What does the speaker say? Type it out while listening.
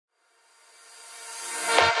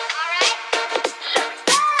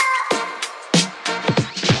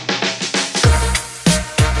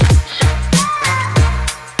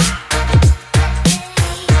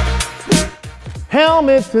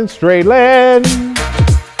helmets in Strayland.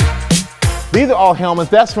 These are all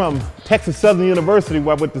helmets. That's from Texas Southern University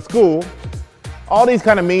where I went to school. All these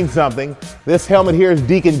kind of mean something. This helmet here is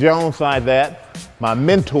Deacon Jones like that. My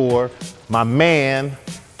mentor, my man,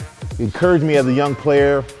 encouraged me as a young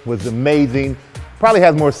player, was amazing. Probably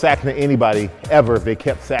has more sacks than anybody ever if they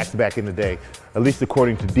kept sacks back in the day, at least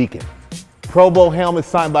according to Deacon. Pro Bowl helmet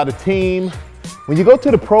signed by the team. When you go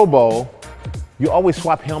to the Pro Bowl, you always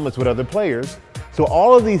swap helmets with other players. So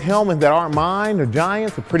all of these helmets that aren't mine or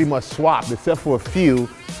Giants are pretty much swapped, except for a few,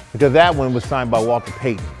 because that one was signed by Walter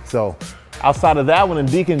Payton. So outside of that one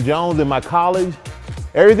and Deacon Jones in my college,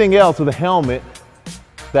 everything else with a helmet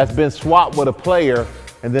that's been swapped with a player,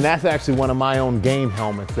 and then that's actually one of my own game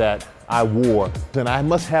helmets that I wore. And I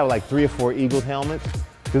must have like 3 or 4 Eagles helmets,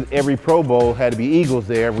 because every Pro Bowl had to be Eagles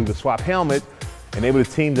there. We would swap helmets, and they were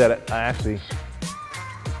the team that I actually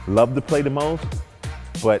loved to play the most,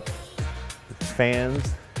 but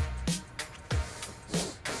fans